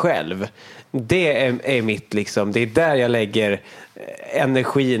mysteriet mig själv, det är mitt liksom, det är där jag lägger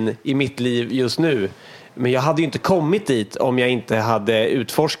energin i mitt liv just nu. Men jag hade ju inte kommit dit om jag inte hade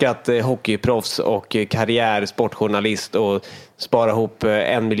utforskat hockeyproffs och karriärsportjournalist och spara ihop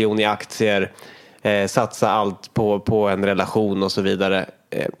 1 miljon i aktier, satsa allt på en relation och så vidare.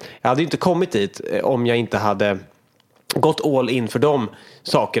 Jag hade ju inte kommit dit om jag inte hade gått all in för de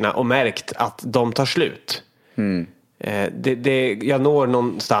sakerna och märkt att de tar slut. Jag når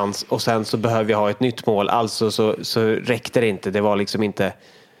någonstans och sen så behöver jag ha ett nytt mål. Alltså så räckte det inte.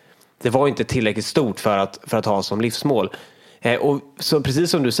 Det var inte tillräckligt stort för att ha som livsmål. Och så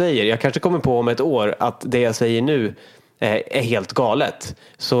precis som du säger, jag kanske kommer på om ett år att det jag säger nu är helt galet.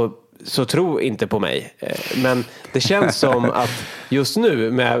 Så tro inte på mig. Men det känns som att just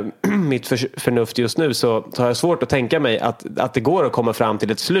nu med mitt förnuft just nu så har jag svårt att tänka mig att det går att komma fram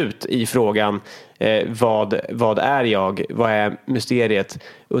till ett slut i frågan vad är jag, vad är mysteriet,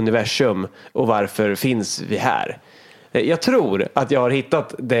 universum och varför finns vi här. Jag tror att jag har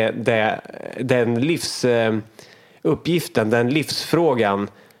hittat den livsuppgiften, den livsfrågan,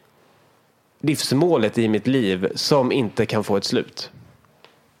 livsmålet i mitt liv som inte kan få ett slut.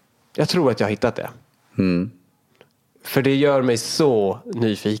 Jag tror att jag har hittat det. För det gör mig så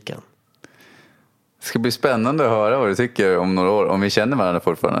nyfiken. Det ska bli spännande att höra vad du tycker om några år, om vi känner varandra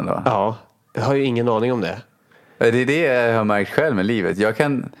fortfarande då. Ja, jag har ju ingen aning om det. Det är det jag har märkt själv med livet.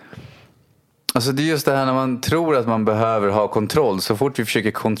 Alltså det är just det här när man tror att man behöver ha kontroll. Så fort vi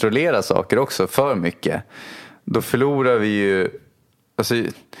försöker kontrollera saker också för mycket, då förlorar vi ju... Alltså,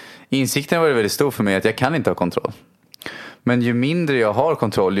 insikten har varit väldigt stor för mig att jag kan inte ha kontroll. Men ju mindre jag har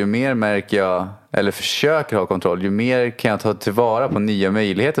kontroll, ju mer märker jag, eller försöker ha kontroll, ju mer kan jag ta tillvara på nya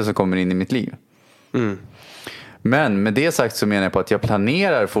möjligheter som kommer in i mitt liv. Men med det sagt så menar jag på att jag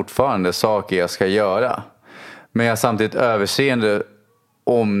planerar fortfarande saker jag ska göra. Men jag har samtidigt överseende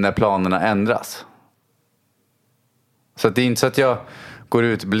om när planerna ändras. Så att det är inte så att jag går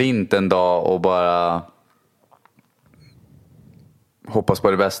ut blint en dag och bara hoppas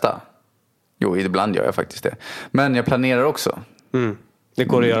på det bästa. Jo, ibland gör jag faktiskt det. Men jag planerar också. Det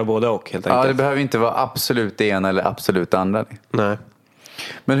går att göra både och helt enkelt. Ja, det behöver inte vara absolut det ena eller absolut det andra. Nej.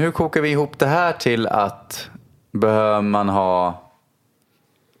 Men hur kokar vi ihop det här till att behöver man ha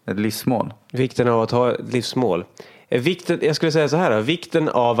ett livsmål? Vikten av att ha ett livsmål. Jag skulle säga så här. Vikten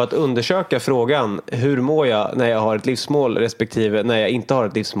av att undersöka frågan: hur mår jag när jag har ett livsmål respektive när jag inte har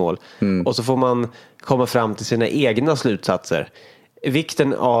ett livsmål? Och så får man komma fram till sina egna slutsatser.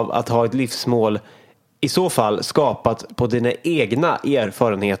 Vikten av att ha ett livsmål i så fall skapat på dina egna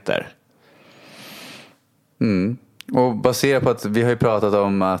erfarenheter. Och baserat på att vi har ju pratat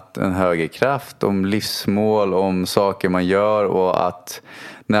om att en högre kraft, om livsmål, om saker man gör och att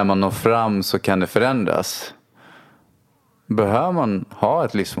när man når fram så kan det förändras. Behöver man ha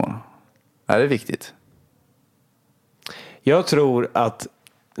ett livsmål? Är det viktigt? Jag tror att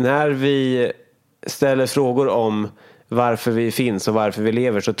när vi ställer frågor om varför vi finns och varför vi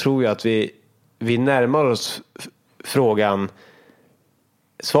lever, så tror jag att vi närmar oss frågan,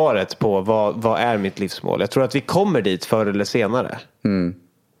 svaret på vad är mitt livsmål. Jag tror att vi kommer dit förr eller senare.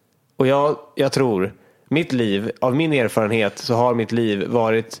 Och jag tror mitt liv, av min erfarenhet så har mitt liv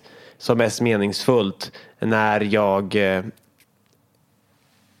varit som mest meningsfullt när jag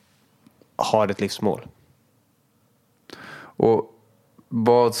har ett livsmål. Och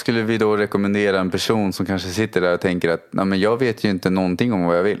vad skulle vi då rekommendera en person som kanske sitter där och tänker att nej, men jag vet ju inte någonting om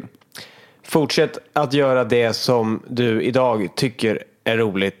vad jag vill? Fortsätt att göra det som du idag tycker är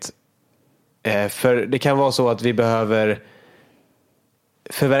roligt. För det kan vara så att vi behöver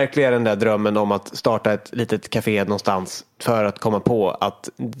förverkliga den där drömmen om att starta ett litet café någonstans för att komma på att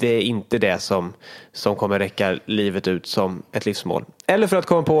det är inte det som kommer räcka livet ut som ett livsmål. Eller för att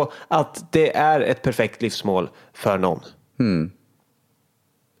komma på att det är ett perfekt livsmål för någon.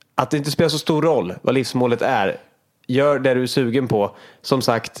 Att det inte spelar så stor roll vad livsmålet är. Gör det du är sugen på. Som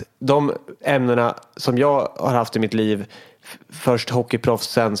sagt, de ämnena som jag har haft i mitt liv, först hockeyproffs,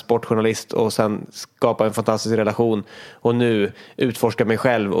 sen sportjournalist och sen skapa en fantastisk relation och nu utforska mig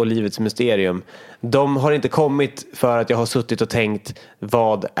själv och livets mysterium. De har inte kommit för att jag har suttit och tänkt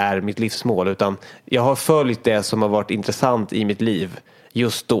vad är mitt livsmål, utan jag har följt det som har varit intressant i mitt liv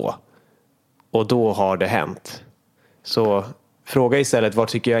just då. Och då har det hänt. Så fråga istället vad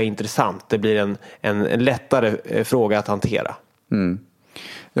tycker jag är intressant. Det blir en lättare fråga att hantera.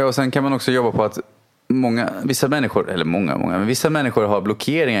 Ja, och sen kan man också jobba på att vissa människor har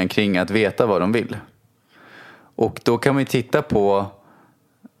blockeringar kring att veta vad de vill. Och då kan man titta på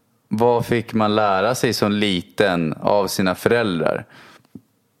vad fick man lära sig som liten av sina föräldrar.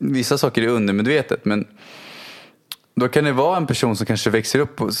 Vissa saker är undermedvetet, men då kan det vara en person som kanske växer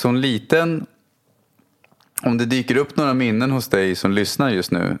upp som liten. Om det dyker upp några minnen hos dig som lyssnar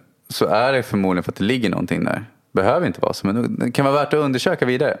just nu, så är det förmodligen för att det ligger någonting där. Behöver inte vara så, men det kan vara värt att undersöka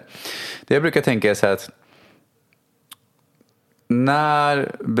vidare. Det jag brukar tänka är så här att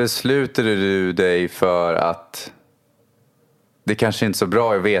när beslutade du dig för att det kanske inte är så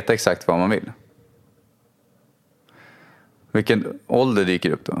bra att veta exakt vad man vill? Vilken ålder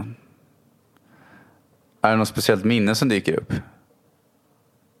dyker upp då? Är det något speciellt minne som dyker upp?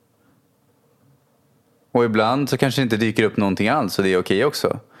 Och ibland så kanske det inte dyker upp någonting alls, så det är okej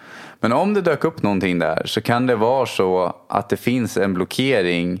också. Men om det dök upp någonting där, så kan det vara så att det finns en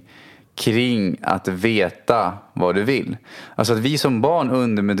blockering kring att veta vad du vill. Alltså att vi som barn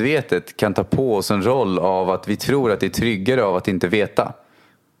undermedvetet kan ta på oss en roll av att vi tror att det är tryggare av att inte veta.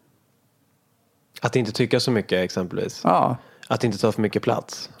 Att inte tycka så mycket exempelvis. Ja. Att inte ta för mycket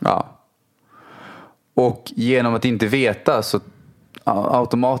plats. Ja. Och genom att inte veta så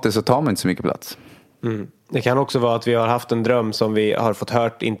automatiskt så tar man inte så mycket plats. Det kan också vara att vi har haft en dröm som vi har fått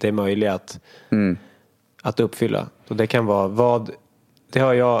hört inte är möjlig att uppfylla. Så det kan vara det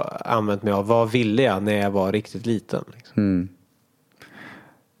har jag använt mig av. Vad ville jag när jag var riktigt liten? Liksom.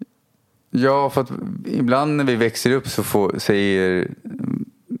 Ja, för att ibland när vi växer upp så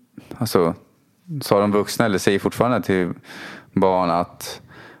sa de vuxna eller säger fortfarande till barn att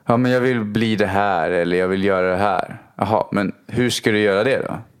ja, men jag vill bli det här eller jag vill göra det här. Jaha, men hur ska du göra det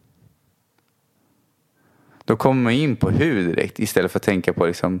då? Då kommer man in på hur direkt istället för att tänka på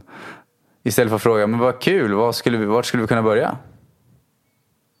istället för att fråga, men vad kul, vart skulle vi kunna börja?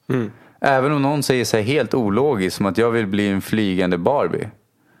 Även om någon säger sig helt ologiskt som att jag vill bli en flygande Barbie.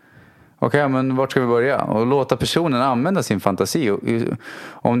 Okej, men vart ska vi börja? Och låta personen använda sin fantasi.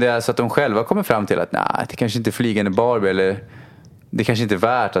 Om det är så att de själva kommer fram till att nej, det kanske inte är flygande Barbie eller det kanske inte är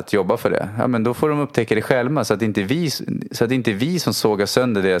värt att jobba för det. Ja, men då får de upptäcka det själva så att det inte är vi som sågar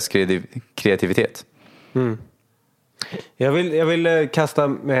sönder deras kreativitet. Jag vill kasta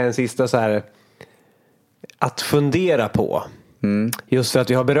med en sista så här att fundera på. Just för att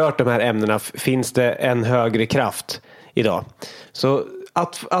vi har berört de här ämnena, finns det en högre kraft idag. Så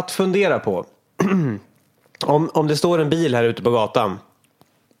att fundera på om det står en bil här ute på gatan,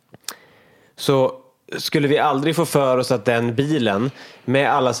 så skulle vi aldrig få för oss att den bilen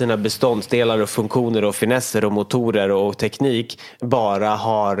med alla sina beståndsdelar och funktioner och finesser och motorer och teknik bara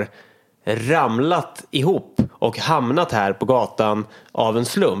har ramlat ihop och hamnat här på gatan av en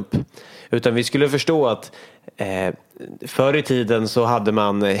slump. Utan vi skulle förstå att förr i tiden så hade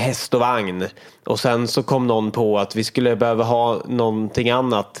man häst och vagn, och sen så kom någon på att vi skulle behöva ha någonting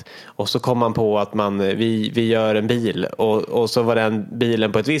annat, och så kom man på att vi gör en bil, och så var den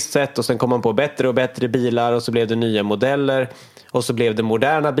bilen på ett visst sätt, och sen kom man på bättre och bättre bilar, och så blev det nya modeller, och så blev det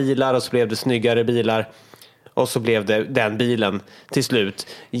moderna bilar, och så blev det snyggare bilar. Och så blev det den bilen till slut,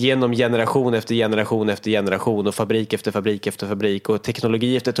 genom generation efter generation efter generation och fabrik efter fabrik efter fabrik och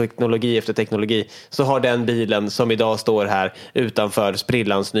teknologi efter teknologi efter teknologi, så har den bilen som idag står här utanför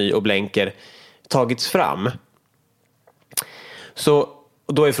sprillans ny och blänker tagits fram. Så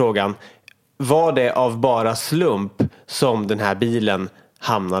då är frågan, var det av bara slump som den här bilen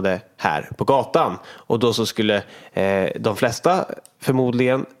hamnade här på gatan? Och då så skulle de flesta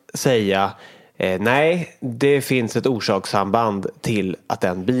förmodligen säga nej, det finns ett orsakssamband till att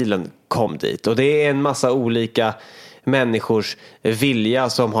den bilen kom dit. Och det är en massa olika människors vilja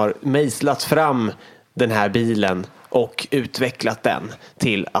som har mejslat fram den här bilen och utvecklat den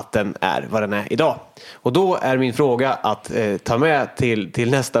till att den är vad den är idag. Och då är min fråga att ta med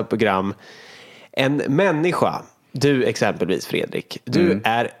till nästa program. En människa, du exempelvis Fredrik, du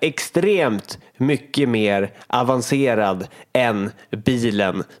är extremt mycket mer avancerad än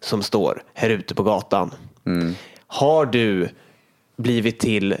bilen som står här ute på gatan. Har du blivit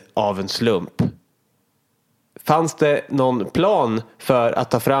till av en slump? Fanns det någon plan för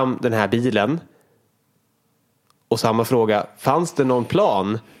att ta fram den här bilen? Och samma fråga, fanns det någon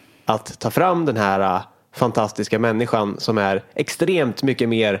plan att ta fram den här fantastiska människan som är extremt mycket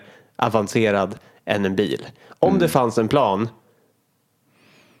mer avancerad än en bil? Om det fanns en plan,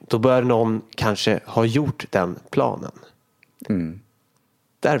 då bör någon kanske ha gjort den planen.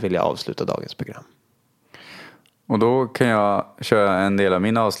 Där vill jag avsluta dagens program. Och då kan jag köra en del av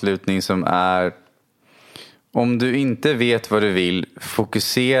min avslutning som är: om du inte vet vad du vill,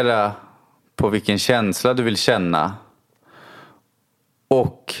 fokusera på vilken känsla du vill känna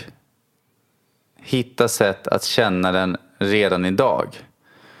och hitta sätt att känna den redan idag.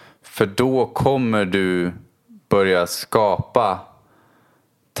 För då kommer du börja skapa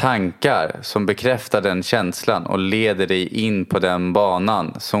tankar som bekräftar den känslan och leder dig in på den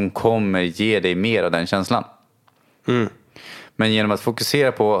banan som kommer ge dig mer av den känslan. Men genom att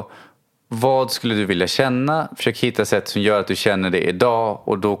fokusera på vad skulle du vilja känna, försök hitta sätt som gör att du känner det idag,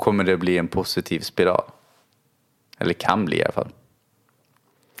 och då kommer det bli en positiv spiral. Eller kan bli i alla fall.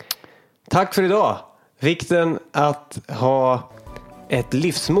 Tack för idag. Vikten att ha ett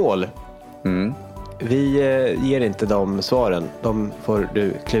livsmål. Vi ger inte de svaren. De får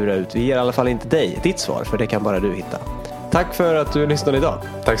du klura ut. Vi ger i alla fall inte dig ditt svar, för det kan bara du hitta. Tack för att du lyssnade idag.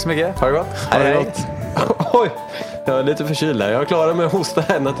 Tack så mycket. Ha det gott. Ha det gott. Oj, jag är lite förkyld där. Jag klarar mig att hosta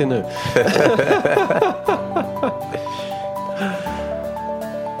ända till nu.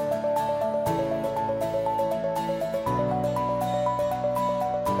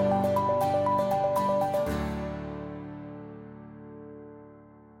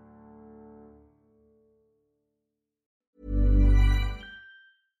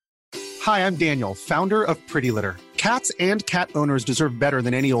 Hi, I'm Daniel, founder of Pretty Litter. Cats and cat owners deserve better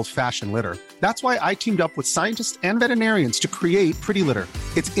than any old-fashioned litter. That's why I teamed up with scientists and veterinarians to create Pretty Litter.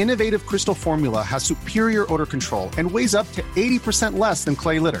 Its innovative crystal formula has superior odor control and weighs up to 80% less than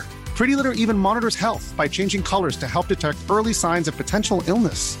clay litter. Pretty Litter even monitors health by changing colors to help detect early signs of potential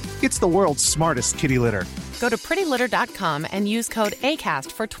illness. It's the world's smartest kitty litter. Go to prettylitter.com and use code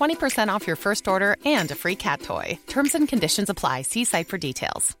ACAST for 20% off your first order and a free cat toy. Terms and conditions apply. See site for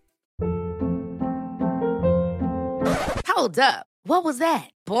details. Hold up. What was that?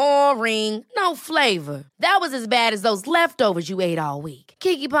 Boring. No flavor. That was as bad as those leftovers you ate all week.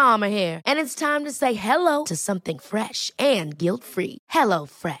 Keke Palmer here, and it's time to say hello to something fresh and guilt-free. Hello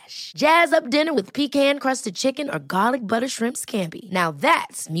Fresh. Jazz up dinner with pecan-crusted chicken or garlic butter shrimp scampi. Now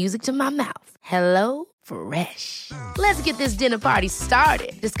that's music to my mouth. Hello Fresh. Let's get this dinner party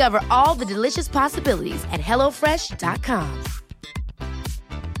started. Discover all the delicious possibilities at hellofresh.com.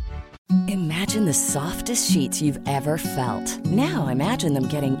 Imagine the softest sheets you've ever felt. Now imagine them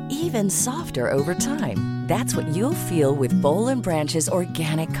getting even softer over time. That's what you'll feel with Boll & Branch's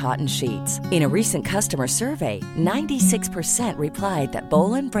organic cotton sheets. In a recent customer survey, 96% replied that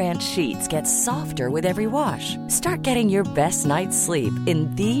Boll & Branch sheets get softer with every wash. Start getting your best night's sleep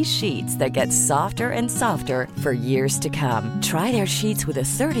in these sheets that get softer and softer for years to come. Try their sheets with a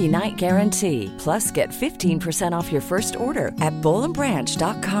 30-night guarantee. Plus, get 15% off your first order at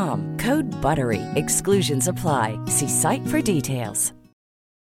bollandbranch.com. Code BUTTERY. Exclusions apply. See site for details.